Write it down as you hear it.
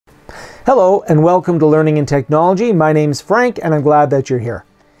Hello and welcome to Learning and Technology. My name's Frank and I'm glad that you're here.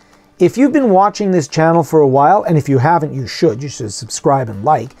 If you've been watching this channel for a while, and if you haven't, you should subscribe and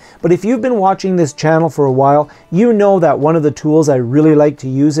like, but if you've been watching this channel for a while, you know that one of the tools I really like to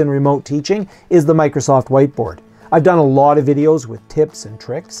use in remote teaching is the Microsoft Whiteboard. I've done a lot of videos with tips and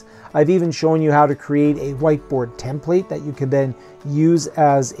tricks. I've even shown you how to create a whiteboard template that you can then use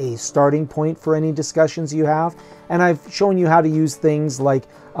as a starting point for any discussions you have. And I've shown you how to use things like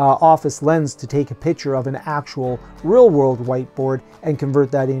Office Lens to take a picture of an actual real-world whiteboard and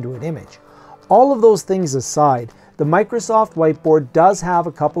convert that into an image. All of those things aside, the Microsoft Whiteboard does have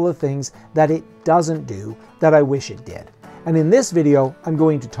a couple of things that it doesn't do that I wish it did. And in this video, I'm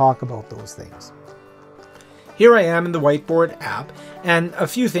going to talk about those things. Here I am in the Whiteboard app, and a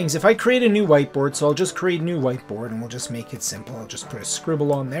few things. If I create a new whiteboard, so I'll just create a new whiteboard and we'll just make it simple. I'll just put a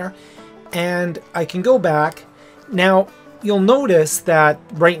scribble on there and I can go back. Now, you'll notice that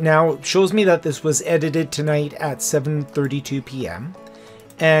right now it shows me that this was edited tonight at 7:32 p.m.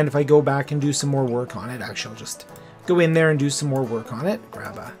 And if I go back and do some more work on it, actually I'll just go in there and do some more work on it.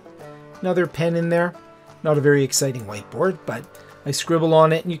 Grab another pen in there. Not a very exciting whiteboard, but I scribble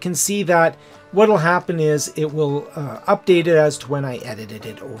on it and you can see that what'll happen is it will update it as to when I edited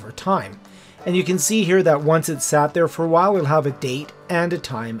it over time. And you can see here that once it's sat there for a while, it'll have a date and a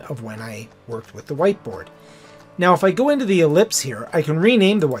time of when I worked with the whiteboard. Now, if I go into the ellipse here, I can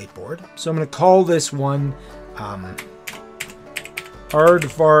rename the whiteboard. So I'm going to call this one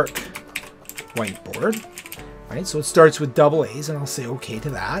Aardvark Whiteboard. Right? So it starts with double A's, and I'll say OK to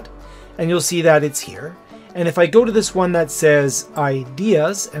that. And you'll see that it's here. And if I go to this one that says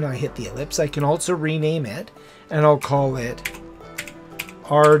Ideas, and I hit the ellipse, I can also rename it, and I'll call it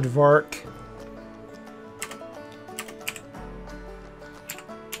Aardvark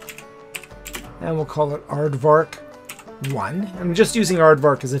and we'll call it Aardvark 1. I'm just using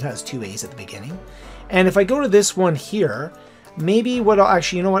Aardvark because it has two A's at the beginning. And if I go to this one here, maybe what I'll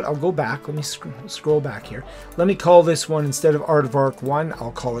actually, you know what, I'll go back. Let me scroll back here. Let me call this one, instead of Aardvark 1,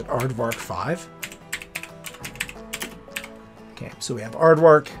 I'll call it Aardvark 5. Okay, so we have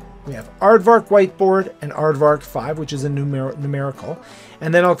Aardvark Whiteboard and Aardvark 5, which is a numerical.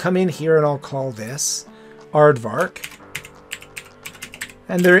 And then I'll come in here and I'll call this Aardvark.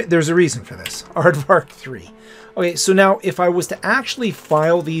 And there's a reason for this, Aardvark 3. Okay, so now if I was to actually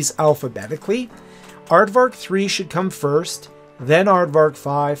file these alphabetically, Aardvark 3 should come first, then Aardvark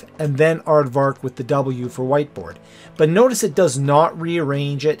 5, and then Aardvark with the W for whiteboard. But notice it does not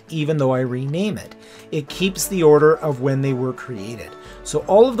rearrange it even though I rename it. It keeps the order of when they were created. So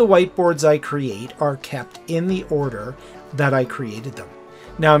all of the whiteboards I create are kept in the order that I created them.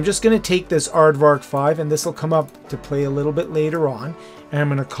 Now I'm just going to take this Aardvark 5, and this will come up to play a little bit later on, and I'm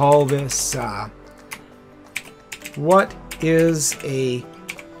going to call this What is a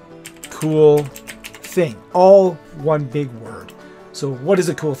Cool Thing? All one big word. So what is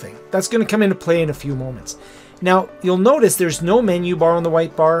a cool thing? That's going to come into play in a few moments. Now you'll notice there's no menu bar on the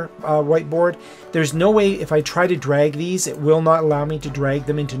whiteboard. There's no way, if I try to drag these, it will not allow me to drag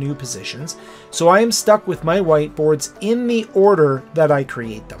them into new positions. So I am stuck with my whiteboards in the order that I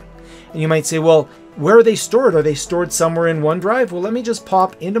create them. And you might say, well, where are they stored? Are they stored somewhere in OneDrive? Well, let me just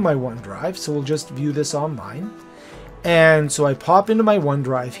pop into my OneDrive. So we'll just view this online. And so I pop into my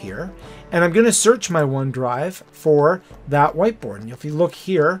OneDrive here, and I'm going to search my OneDrive for that whiteboard. And if you look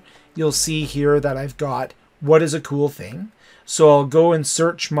here, you'll see here that I've got What is a Cool Thing. So I'll go and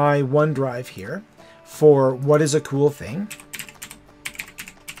search my OneDrive here for What is a Cool Thing.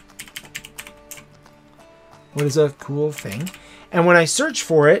 What is a cool thing? And when I search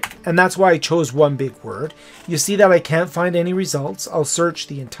for it, and that's why I chose one big word, you see that I can't find any results. I'll search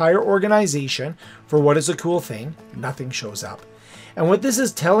the entire organization for what is a cool thing. Nothing shows up. And what this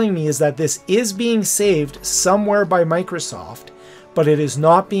is telling me is that this is being saved somewhere by Microsoft, but it is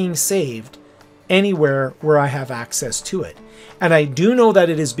not being saved anywhere where I have access to it. And I do know that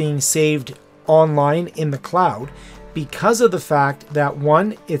it is being saved online in the cloud because of the fact that,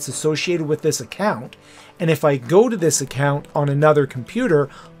 one, it's associated with this account. And if I go to this account on another computer,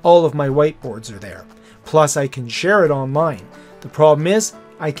 all of my whiteboards are there. Plus, I can share it online. The problem is,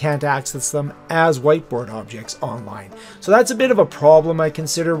 I can't access them as whiteboard objects online. So that's a bit of a problem I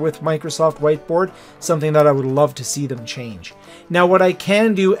consider with Microsoft Whiteboard, something that I would love to see them change. Now, what I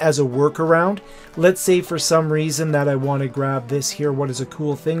can do as a workaround, let's say for some reason that I want to grab this here, What is a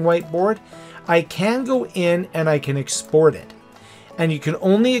Cool Thing whiteboard, I can go in and I can export it. And you can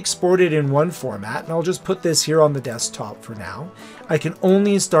only export it in one format, and I'll just put this here on the desktop for now. I can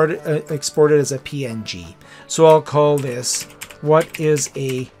only export it as a PNG. So I'll call this What is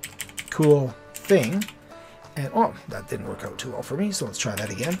a Cool Thing. And oh, that didn't work out too well for me, so let's try that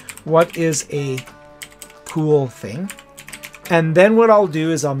again. What is a cool thing? And then what I'll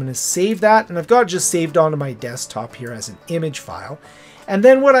do is I'm going to save that, and I've got it just saved onto my desktop here as an image file. And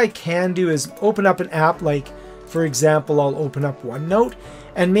then what I can do is open up an app, like for example, I'll open up OneNote,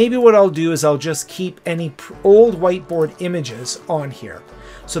 and maybe what I'll do is I'll just keep any old whiteboard images on here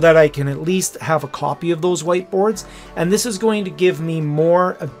so that I can at least have a copy of those whiteboards. And this is going to give me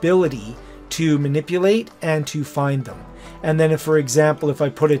more ability to manipulate and to find them. And then if, for example, if I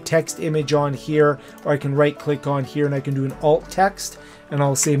put a text image on here, or I can right click on here and I can do an alt text, and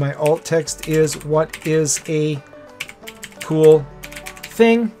I'll say my alt text is what is a cool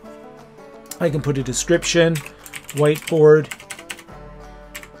thing. I can put a description, whiteboard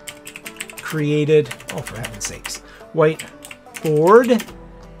created, oh for heaven's sakes, whiteboard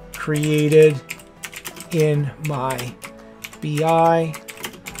created in my BI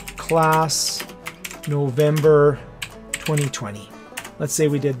class November 2020. Let's say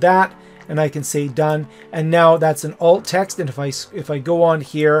we did that, and I can say done. And now that's an alt text. And if I go on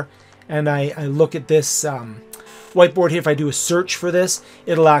here and I look at this whiteboard here, if I do a search for this,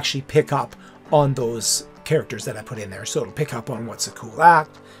 it'll actually pick up on those characters that I put in there. So it'll pick up on what's a cool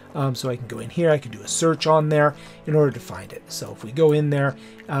act. So I can go in here, I can do a search on there in order to find it. So if we go in there,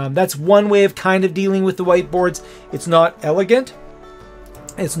 that's one way of kind of dealing with the whiteboards. It's not elegant.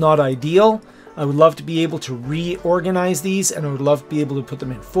 It's not ideal. I would love to be able to reorganize these, and I would love to be able to put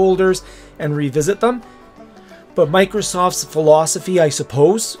them in folders and revisit them. But Microsoft's philosophy, I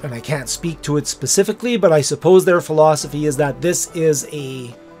suppose, and I can't speak to it specifically, but I suppose their philosophy is that this is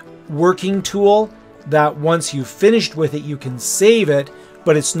a working tool that once you've finished with it, you can save it,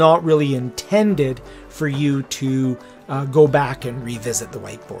 but it's not really intended for you to go back and revisit the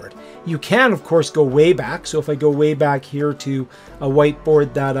whiteboard. You can, of course, go way back. So if I go way back here to a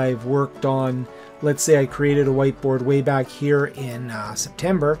whiteboard that I've worked on, let's say I created a whiteboard way back here in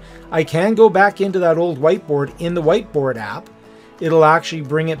September, I can go back into that old whiteboard in the whiteboard app. It'll actually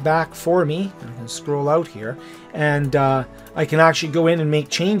bring it back for me. I can scroll out here, and I can actually go in and make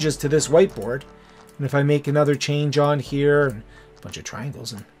changes to this whiteboard. And if I make another change on here, and a bunch of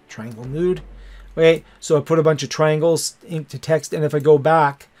triangles and triangle mood. Okay, so I put a bunch of triangles into text, and if I go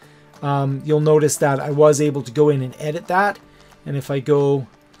back, you'll notice that I was able to go in and edit that. And if I go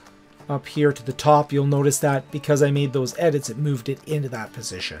up here to the top, you'll notice that because I made those edits, it moved it into that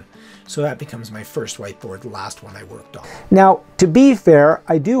position. So that becomes my first whiteboard, the last one I worked on. Now, to be fair,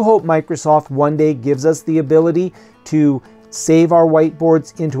 I do hope Microsoft one day gives us the ability to save our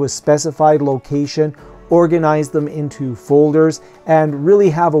whiteboards into a specified location, organize them into folders, and really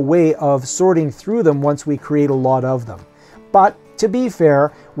have a way of sorting through them once we create a lot of them. But to be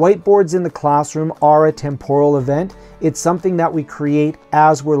fair, whiteboards in the classroom are a temporal event. It's something that we create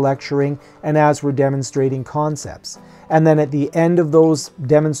as we're lecturing and as we're demonstrating concepts. And then at the end of those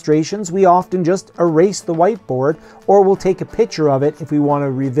demonstrations, we often just erase the whiteboard, or we'll take a picture of it if we want to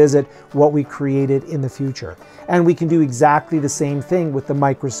revisit what we created in the future. And we can do exactly the same thing with the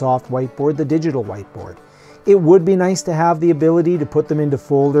Microsoft Whiteboard, the digital whiteboard. It would be nice to have the ability to put them into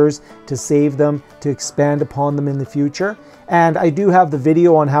folders, to save them, to expand upon them in the future. And I do have the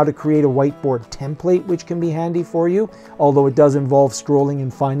video on how to create a whiteboard template, which can be handy for you, although it does involve scrolling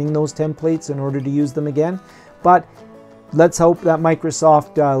and finding those templates in order to use them again. But let's hope that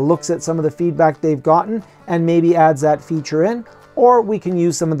Microsoft looks at some of the feedback they've gotten and maybe adds that feature in, or we can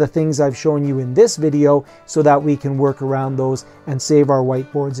use some of the things I've shown you in this video so that we can work around those and save our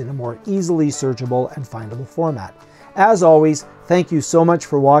whiteboards in a more easily searchable and findable format. As always, thank you so much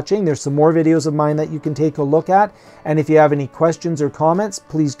for watching. There's some more videos of mine that you can take a look at. And if you have any questions or comments,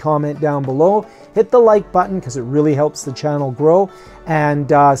 please comment down below. Hit the like button because it really helps the channel grow. And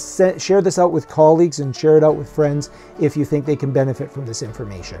share this out with colleagues and share it out with friends if you think they can benefit from this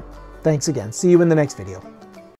information. Thanks again. See you in the next video.